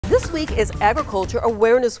This week is Agriculture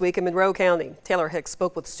Awareness Week in Monroe County. Taylor Hicks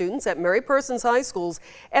spoke with students at Mary Persons High School's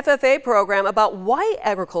FFA program about why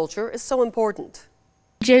agriculture is so important.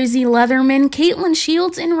 Josie Leatherman, Caitlin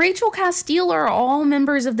Shields, and Rachel Castile are all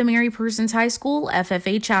members of the Mary Persons High School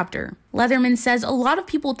FFA chapter. Leatherman says a lot of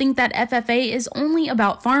people think that FFA is only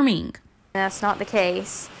about farming. That's not the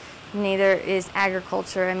case. Neither is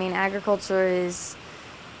agriculture. I mean, agriculture is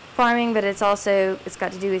farming, but it's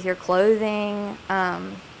got to do with your clothing,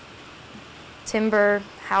 timber,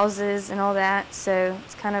 houses, and all that. So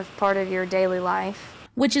it's kind of part of your daily life.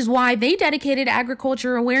 Which is why they dedicated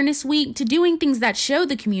Agriculture Awareness Week to doing things that show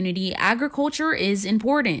the community agriculture is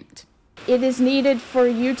important. It is needed for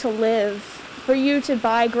you to live, for you to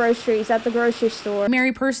buy groceries at the grocery store.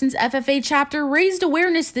 Mary Persons FFA chapter raised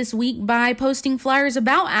awareness this week by posting flyers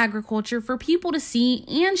about agriculture for people to see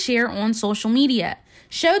and share on social media,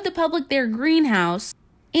 showed the public their greenhouse,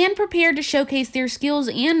 and prepared to showcase their skills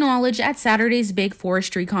and knowledge at Saturday's big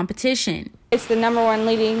forestry competition. It's the #1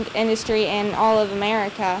 leading industry in all of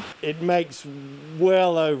America. It makes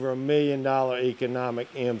well over $1 million economic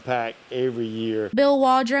impact every year. Bill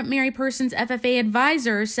Waldrop, Mary Persons FFA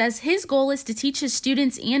advisor, says his goal is to teach his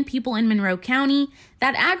students and people in Monroe County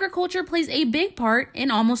that agriculture plays a big part in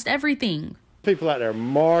almost everything. People out there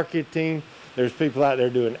marketing, there's people out there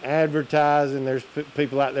doing advertising, there's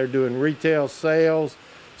people out there doing retail sales,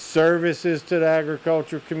 services to the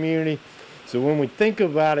agriculture community. So when we think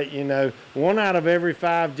about it, 1 out of every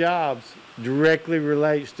 5 jobs directly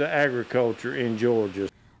relates to agriculture in Georgia.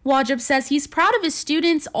 Waldrop says he's proud of his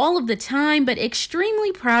students all of the time, but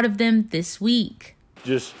extremely proud of them this week.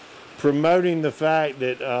 Just promoting the fact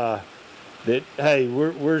that, hey,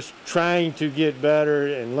 we're trying to get better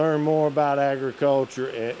and learn more about agriculture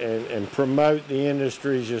and promote the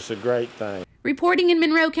industry is just a great thing. Reporting in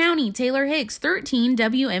Monroe County, Taylor Hicks, 13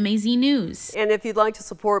 WMAZ News. And if you'd like to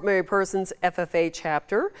support Mary Persons FFA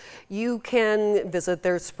chapter, you can visit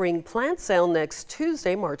their spring plant sale next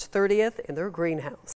Tuesday, March 30th in their greenhouse.